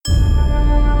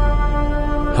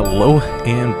Hello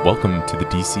and welcome to the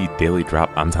DC Daily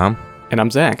Drop. I'm Tom. And I'm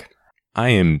Zach. I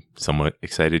am somewhat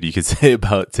excited, you could say,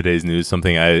 about today's news,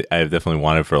 something I have definitely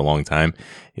wanted for a long time.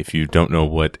 If you don't know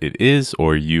what it is,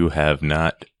 or you have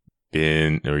not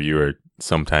been, or you are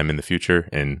sometime in the future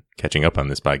and catching up on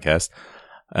this podcast,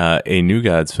 a New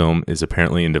Gods film is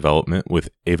apparently in development with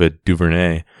Ava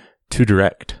DuVernay to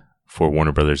direct for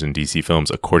Warner Brothers and DC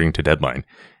Films, according to Deadline.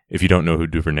 If you don't know who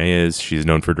DuVernay is, she's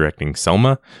known for directing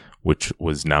Selma, which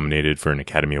was nominated for an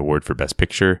Academy Award for Best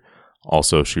Picture.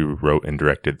 Also, she wrote and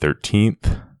directed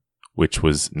 13th, which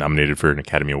was nominated for an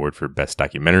Academy Award for Best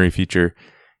Documentary Feature.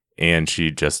 And she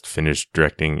just finished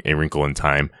directing A Wrinkle in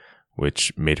Time,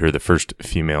 which made her the first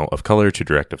female of color to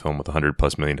direct a film with a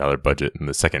 $100+ million budget and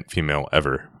the second female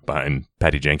ever behind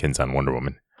Patty Jenkins on Wonder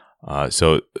Woman.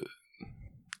 So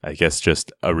I guess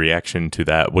just a reaction to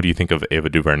that. What do you think of Ava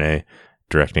DuVernay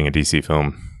directing a DC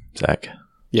film, Zach?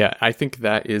 Yeah, I think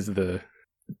that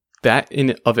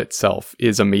in of itself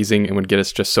is amazing and would get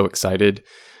us just so excited.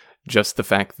 Just the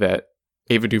fact that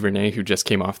Ava DuVernay, who just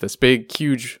came off this big,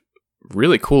 huge,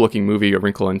 really cool looking movie, A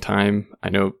Wrinkle in Time. I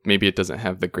know maybe it doesn't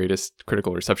have the greatest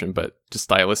critical reception, but just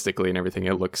stylistically and everything,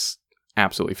 it looks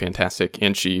absolutely fantastic.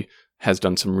 And she has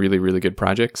done some really, really good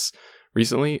projects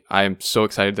recently. I'm so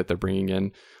excited that they're bringing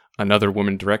in another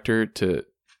woman director to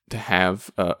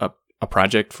have a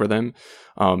project for them.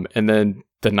 And then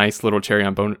the nice little cherry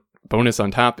on bonus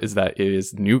on top is that it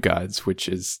is New Gods, which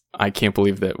is, I can't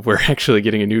believe that we're actually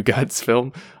getting a New Gods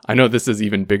film. I know this is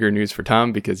even bigger news for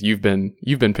Tom because you've been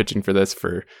pitching for this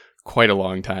for quite a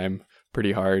long time,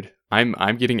 pretty hard.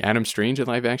 I'm getting Adam Strange in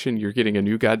live action. You're getting a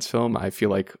New Gods film. I feel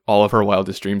like all of our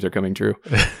wildest dreams are coming true.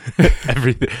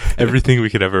 Everything we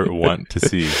could ever want to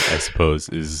see, I suppose,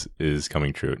 is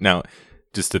coming true. Now,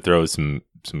 just to throw some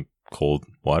cold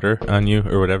water on you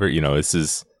or whatever,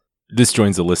 this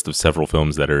joins a list of several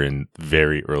films that are in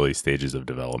very early stages of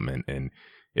development. And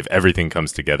if everything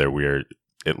comes together, we're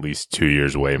at least 2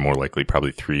 years away, more likely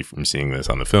probably 3 from seeing this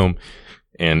on the film.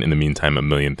 And in the meantime, a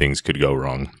million things could go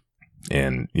wrong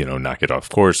and, knock it off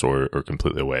course or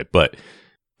completely away. But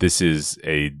this is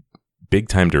a big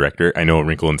time director. I know A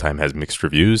Wrinkle in Time has mixed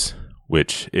reviews,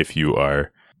 which if you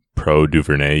are pro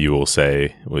DuVernay, you will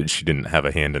say, well, she didn't have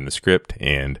a hand in the script,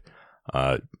 and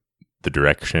the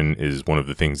direction is one of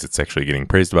the things that's actually getting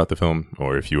praised about the film.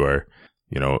 Or if you are,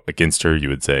 against her, you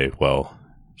would say, well,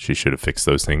 she should have fixed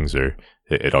those things, or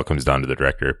it all comes down to the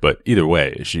director. But either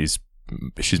way, she's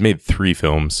made 3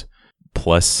 films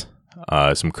plus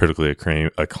some critically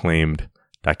acclaimed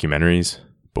documentaries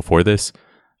before this,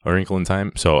 A Wrinkle in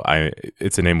Time. So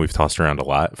it's a name we've tossed around a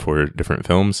lot for different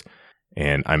films,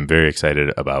 and I'm very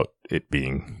excited about it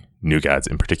being New Gods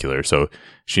in particular. So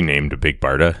she named Big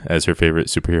Barda as her favorite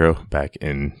superhero back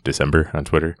in December on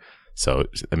Twitter. So,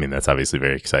 that's obviously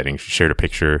very exciting. She shared a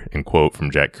picture and quote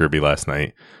from Jack Kirby last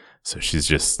night. So she's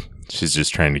just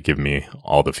trying to give me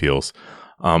all the feels.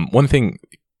 One thing,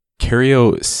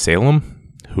 Cario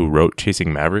Salem, who wrote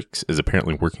Chasing Mavericks, is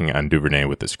apparently working on DuVernay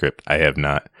with the script. I have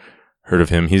not heard of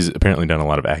him. He's apparently done a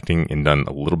lot of acting and done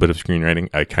a little bit of screenwriting.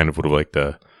 I kind of would have liked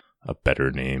a better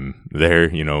name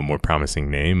there, more promising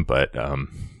name, but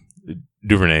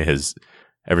DuVernay has,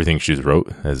 everything she's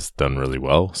wrote has done really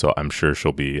well, so I'm sure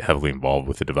she'll be heavily involved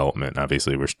with the development.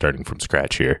 Obviously, we're starting from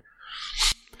scratch here.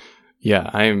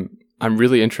 Yeah, I'm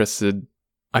really interested.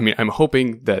 I'm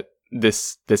hoping that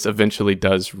this eventually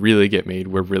does really get made.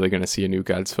 We're really going to see a New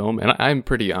Gods film, and I'm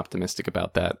pretty optimistic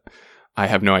about that. I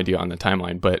have no idea on the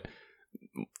timeline, but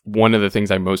one of the things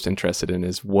I'm most interested in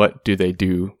is what do they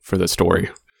do for the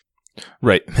story?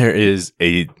 Right. There is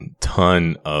a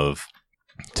ton of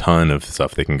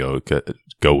stuff they can go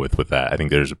with that. I think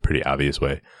there's a pretty obvious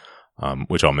way,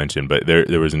 which I'll mention, but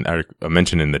there was a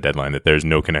mention in the Deadline that there's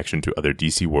no connection to other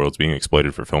DC worlds being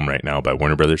exploited for film right now by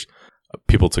Warner Brothers.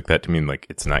 People took that to mean like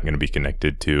it's not going to be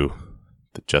connected to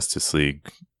the Justice League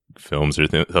films or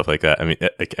stuff like that.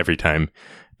 Like every time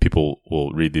people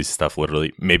will read these stuff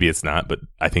literally, maybe it's not, but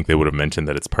I think they would have mentioned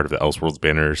that it's part of the Elseworlds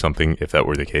banner or something if that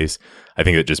were the case. I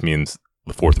think it just means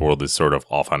the fourth world is sort of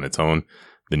off on its own,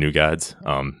 the New Gods.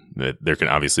 There can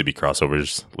obviously be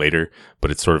crossovers later, but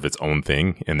it's sort of its own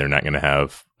thing, and they're not going to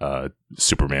have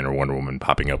Superman or Wonder Woman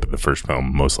popping up in the first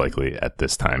film, most likely at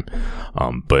this time.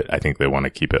 But I think they want to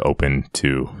keep it open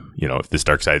to, if this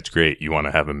Darkseid's great, you want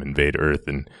to have him invade Earth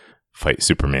and fight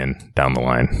Superman down the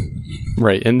line.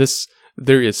 Right, and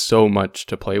there is so much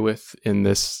to play with in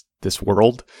this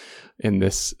world, in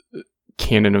this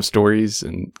canon of stories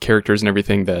and characters and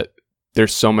everything, that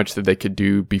there's so much that they could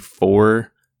do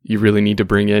before you really need to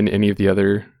bring in any of the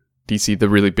other DC, the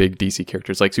really big DC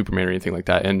characters like Superman or anything like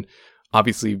that. And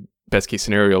obviously, best case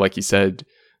scenario, like you said,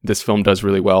 this film does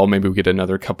really well. Maybe we get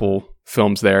another couple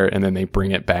films there, and then they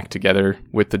bring it back together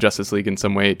with the Justice League in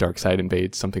some way. Darkseid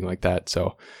invades, something like that.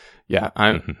 So, yeah,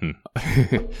 I'm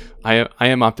I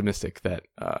am optimistic that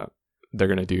they're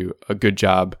going to do a good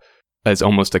job as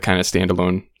almost a kind of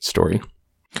standalone story.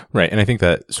 Right, and I think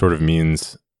that sort of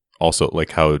means also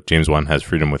like how James Wan has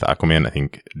freedom with Aquaman. I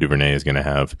think DuVernay is going to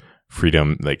have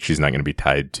freedom. Like she's not going to be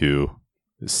tied to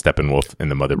Steppenwolf and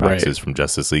the Mother Boxes from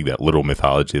Justice League, that little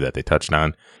mythology that they touched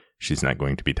on. She's not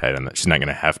going to be tied on that. She's not going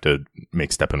to have to make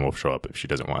Steppenwolf show up if she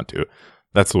doesn't want to.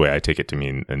 That's the way I take it to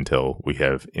mean until we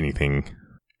have anything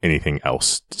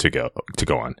else to go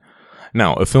on.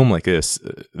 Now, a film like this,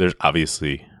 there's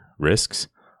obviously risks.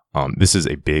 This is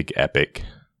a big epic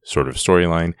sort of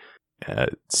storyline,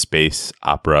 space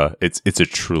opera. It's a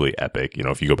truly epic. You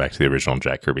know, if you go back to the original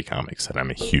Jack Kirby comics that I'm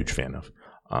a huge fan of,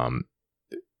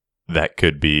 that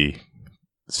could be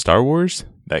Star Wars.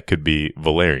 That could be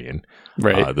Valerian.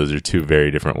 Right. Those are two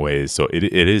very different ways. So it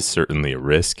is certainly a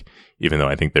risk, even though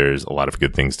I think there's a lot of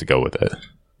good things to go with it.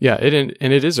 Yeah, and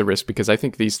it is a risk because I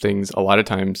think these things, a lot of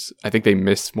times, I think they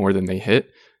miss more than they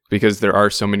hit because there are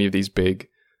so many of these big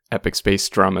epic space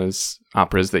dramas,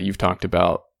 operas that you've talked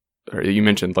about, or you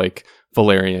mentioned like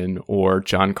Valerian or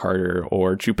John Carter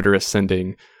or Jupiter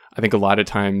Ascending. I think a lot of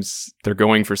times they're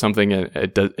going for something and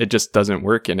it just doesn't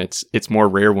work, and it's more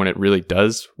rare when it really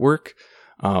does work.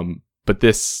 But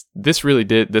this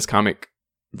comic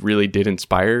really did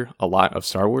inspire a lot of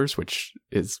Star Wars, which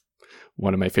is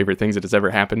one of my favorite things that has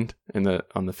ever happened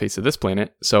on the face of this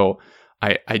planet. So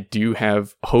I do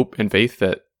have hope and faith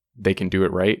that they can do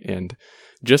it right. And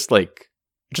just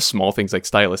small things like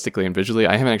stylistically and visually,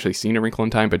 I haven't actually seen A Wrinkle in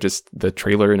Time, but just the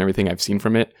trailer and everything I've seen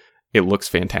from it, it looks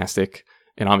fantastic.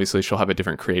 And obviously she'll have a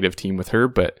different creative team with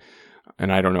her,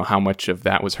 and I don't know how much of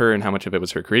that was her and how much of it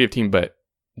was her creative team, but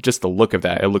just the look of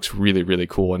that, it looks really, really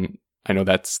cool. And I know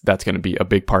that's going to be a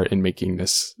big part in making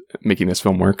this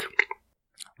film work.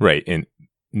 Right. And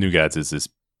New Gods is this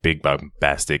big,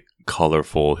 bombastic,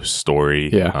 colorful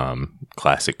story. Yeah.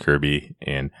 Classic Kirby.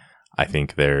 And I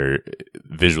think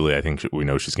visually, I think we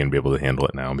know she's going to be able to handle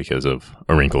it now because of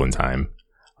A Wrinkle in Time.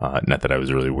 Not that I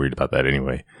was really worried about that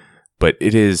anyway. But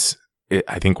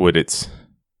I think it's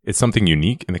something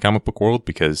unique in the comic book world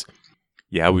because,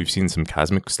 yeah, we've seen some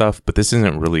cosmic stuff, but this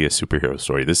isn't really a superhero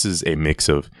story. This is a mix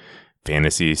of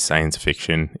fantasy, science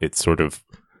fiction.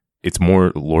 It's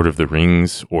more Lord of the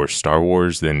Rings or Star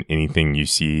Wars than anything you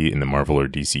see in the Marvel or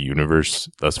DC universe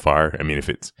thus far. I mean, if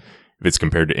it's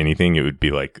compared to anything, it would be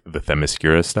like the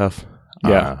Themyscira stuff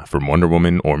from Wonder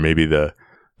Woman, or maybe the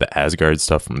Asgard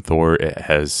stuff from Thor. It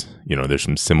has, there's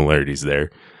some similarities there,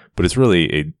 but it's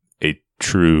really a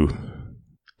true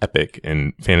epic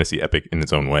and fantasy epic in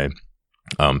its own way.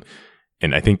 And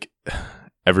I think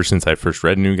ever since I first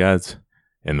read New Gods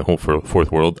and the whole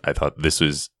Fourth World, I thought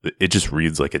it just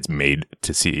reads like it's made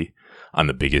to see on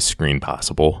the biggest screen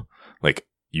possible. Like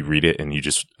you read it and you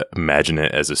just imagine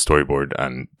it as a storyboard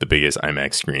on the biggest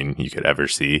IMAX screen you could ever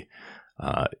see.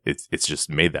 It's just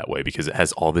made that way because it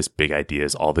has all this big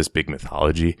ideas, all this big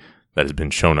mythology that has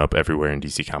been shown up everywhere in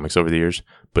DC Comics over the years.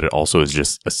 But it also is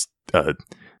just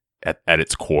at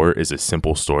its core is a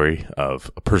simple story a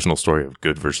personal story of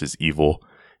good versus evil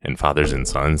and fathers and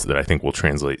sons that I think will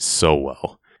translate so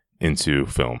well into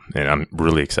film. And I'm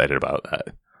really excited about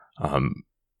that.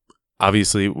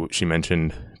 Obviously, she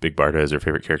mentioned Big Barda as her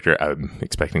favorite character. I'm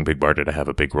expecting Big Barda to have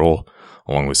a big role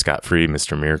along with Scott Free,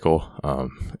 Mr. Miracle.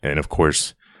 And of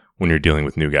course, when you're dealing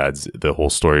with New Gods, the whole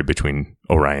story between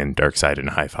Orion, Darkseid, and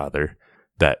Highfather,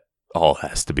 that all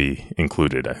has to be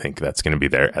included. I think that's going to be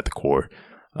there at the core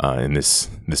in this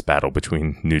battle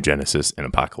between New Genesis and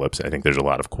Apocalypse. I think there's a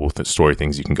lot of cool story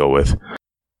things you can go with.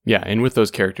 Yeah, and with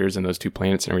those characters and those two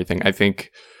planets and everything, I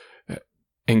think,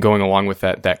 and going along with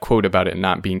that quote about it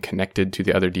not being connected to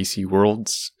the other DC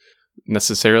worlds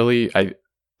necessarily,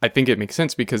 I think it makes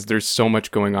sense because there's so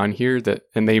much going on here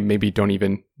and they maybe don't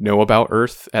even know about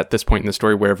Earth at this point in the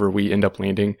story, wherever we end up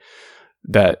landing,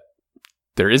 that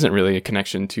there isn't really a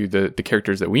connection to the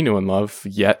characters that we know and love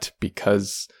yet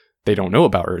because they don't know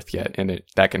about Earth yet, and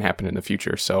that can happen in the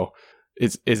future. So do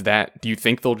you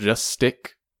think they'll just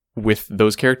stick with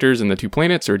those characters and the two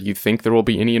planets, or do you think there will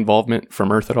be any involvement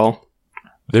from Earth at all?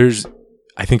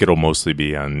 I think it'll mostly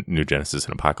be on New Genesis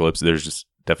and Apocalypse. There's just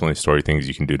definitely story things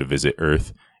you can do to visit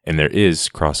Earth, and there is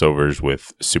crossovers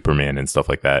with Superman and stuff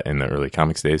like that in the early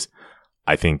comics days.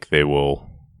 I think that'll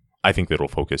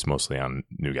focus mostly on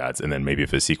New Gods, and then maybe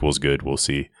if the sequel's good, we'll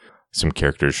see some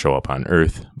characters show up on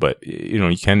Earth. But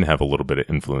you can have a little bit of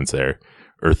influence there.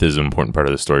 Earth is an important part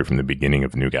of the story from the beginning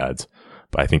of New Gods,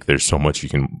 but I think there's so much you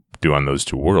can do on those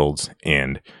two worlds,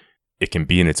 and it can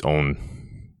be in its own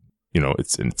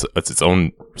it's its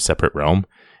own separate realm.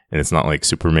 And it's not like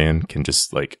Superman can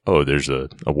just like, oh, there's a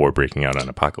war breaking out on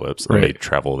Apocalypse, and they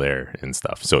travel there and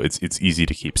stuff. So it's easy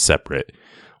to keep separate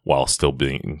while still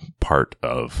being part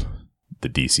of the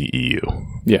DCEU.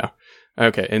 Yeah.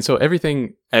 Okay. And so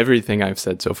everything I've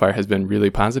said so far has been really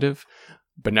positive,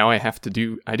 but now I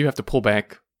do have to pull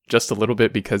back just a little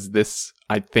bit, because this,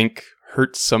 I think,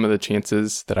 hurts some of the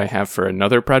chances that I have for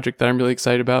another project that I'm really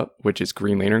excited about, which is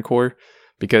Green Lantern Corps,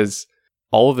 because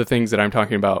all of the things that I'm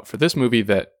talking about for this movie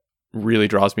that really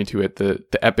draws me to it, the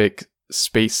epic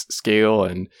space scale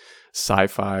and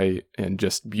sci-fi and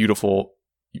just beautiful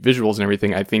visuals and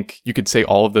everything, I think you could say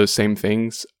all of those same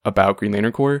things about Green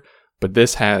Lantern Corps, but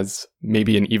this has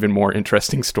maybe an even more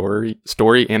interesting story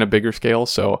and a bigger scale.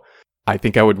 So I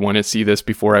think I would want to see this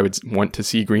before I would want to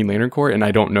see Green Lantern Corps, and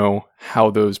I don't know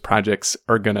how those projects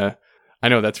are gonna. I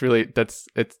know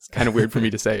it's kind of weird for me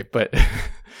to say, but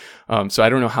so I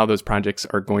don't know how those projects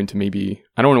are going to maybe,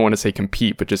 I don't want to say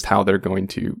compete, but just how they're going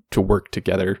to work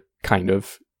together, kind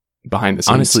of behind the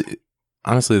scenes.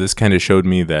 Honestly, this kind of showed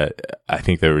me that I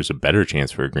think there was a better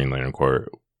chance for a Green Lantern Corps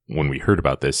when we heard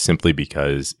about this, simply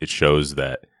because it shows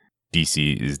that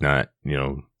DC is not,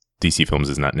 DC Films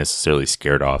is not necessarily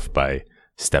scared off by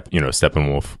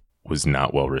Steppenwolf was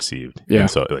not well received. Yeah. And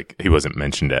so like he wasn't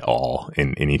mentioned at all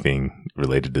in anything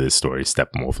related to this story.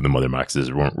 Steppenwolf and the Mother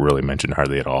Boxes weren't really mentioned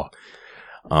hardly at all.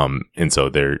 And so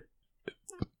they're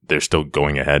still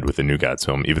going ahead with the New Gods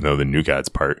film, even though the New Gods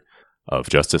part of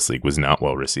Justice League was not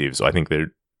well received. So I think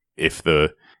if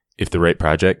the right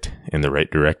project and the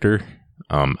right director,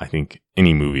 I think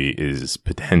any movie is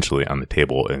potentially on the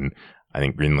table, and I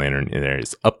think Green Lantern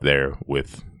is up there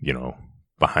with,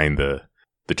 behind the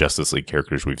Justice League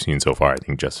characters we've seen so far. I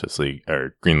think Justice League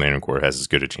or Green Lantern Corps has as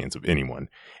good a chance of anyone.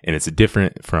 And it's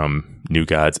different from New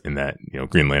Gods in that,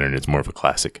 Green Lantern is more of a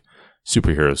classic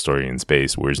superhero story in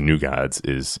space, whereas New Gods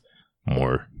is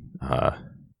more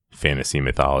fantasy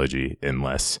mythology and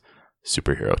less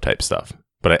superhero type stuff.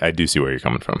 But I do see where you're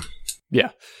coming from.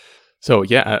 Yeah. So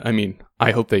yeah, I mean,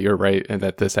 I hope that you're right and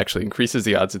that this actually increases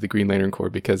the odds of the Green Lantern Corps,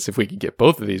 because if we could get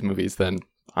both of these movies, then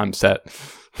I'm set.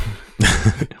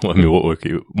 Well, I mean,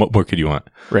 what more could you want?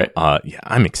 Right. Yeah,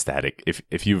 I'm ecstatic.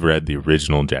 If you've read the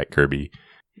original Jack Kirby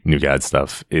New God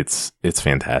stuff, it's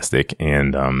fantastic,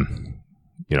 and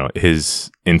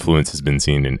his influence has been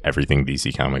seen in everything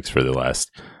DC Comics for the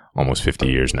last almost 50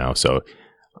 years now. So,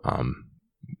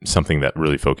 something that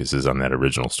really focuses on that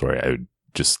original story, I would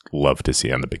just love to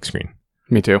see on the big screen.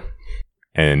 Me too.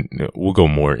 And we'll go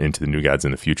more into the New Gods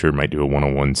in the future. Might do a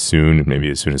 101 soon, maybe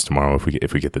as soon as tomorrow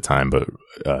if we get the time. But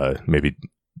maybe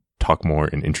talk more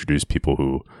and introduce people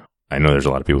who, I know there's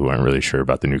a lot of people who aren't really sure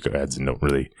about the New Gods and don't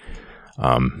really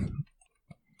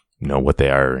know what they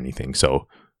are or anything. So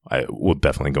I will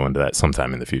definitely go into that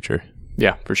sometime in the future.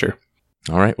 Yeah, for sure.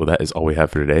 All right. Well, that is all we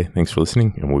have for today. Thanks for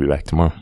listening, and we'll be back tomorrow.